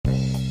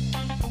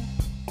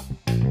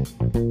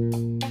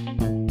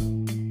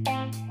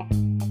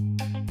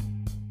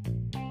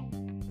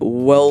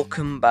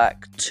Welcome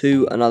back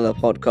to another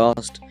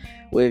podcast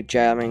with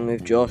Jamming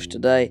with Josh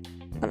today.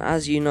 And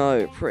as you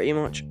know, pretty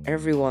much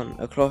everyone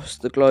across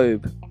the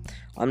globe,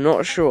 I'm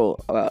not sure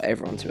about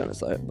everyone to be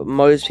honest though, but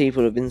most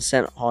people have been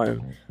sent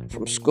home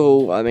from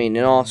school. I mean,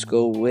 in our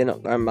school, we're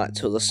not going back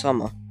till the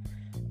summer,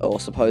 or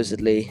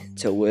supposedly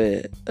till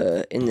we're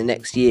in the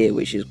next year,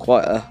 which is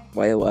quite a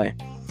way away.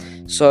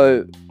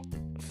 So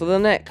for the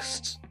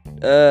next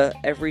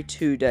every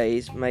 2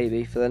 days,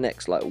 maybe for the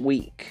next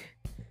week,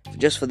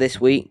 just for this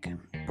week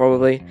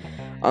probably,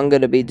 I'm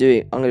going to be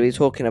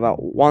talking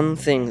about one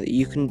thing that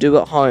you can do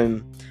at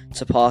home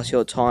to pass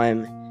your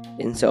time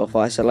in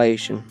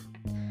self-isolation.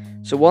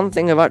 So one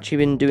thing I've actually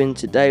been doing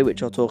today,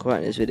 which I'll talk about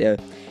in this video,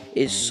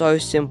 is so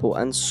simple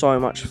and so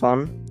much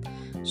fun.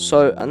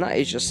 And that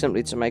is just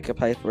simply to make a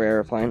paper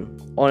aeroplane.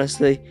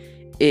 Honestly,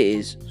 it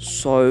is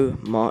so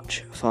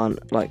much fun.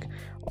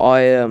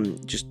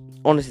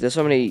 There's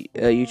so many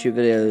YouTube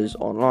videos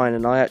online,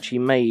 and I actually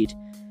made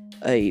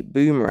a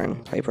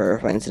boomerang paper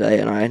aeroplane today,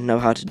 and I know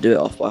how to do it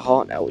off by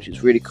heart now, which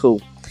is really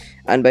cool.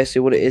 And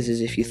basically what it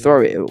is if you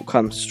throw it, it will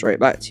come straight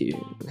back to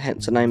you,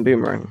 hence the name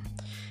boomerang.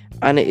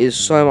 And it is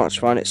so much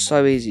fun, it's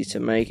so easy to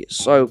make, it's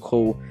so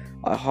cool.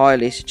 I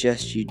highly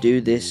suggest you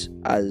do this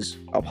as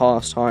a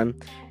pastime.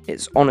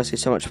 It's honestly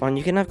so much fun.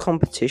 You can have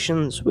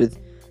competitions with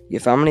your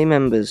family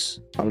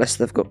members, unless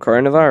they've got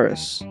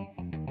coronavirus,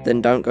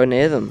 then don't go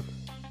near them.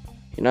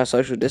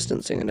 Social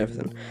distancing and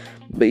everything.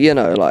 But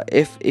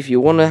if you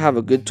want to have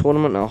a good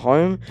tournament at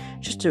home,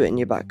 just do it in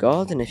your back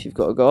garden if you've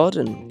got a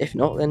garden. If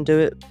not, then do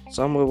it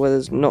somewhere where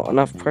there's not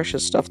enough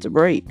precious stuff to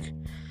break.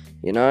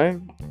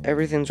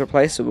 Everything's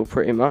replaceable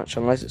pretty much,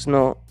 unless it's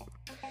not.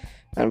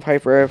 And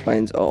paper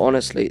airplanes are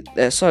honestly,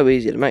 they're so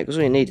easy to make, because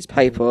all you need is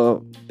paper, a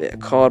bit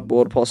of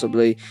cardboard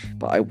possibly,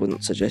 but I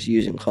wouldn't suggest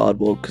using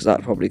cardboard because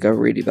that'd probably go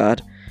really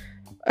bad.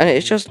 And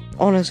it's just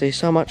honestly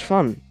so much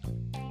fun.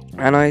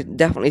 And I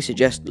definitely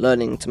suggest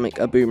learning to make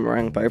a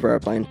boomerang paper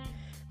airplane,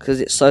 because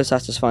it's so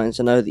satisfying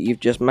to know that you've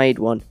just made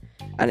one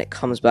and it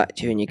comes back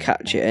to you and you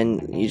catch it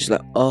and you're just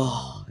like,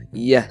 oh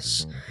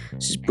yes,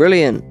 this is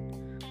brilliant.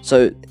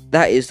 So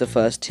that is the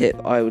first tip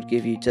I would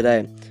give you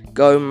today.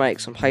 Go make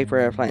some paper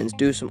airplanes,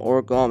 do some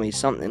origami,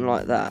 something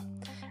like that.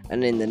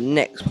 And in the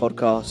next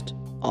podcast,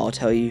 I'll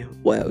tell you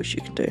what else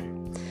you can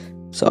do.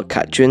 So I'll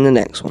catch you in the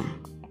next one.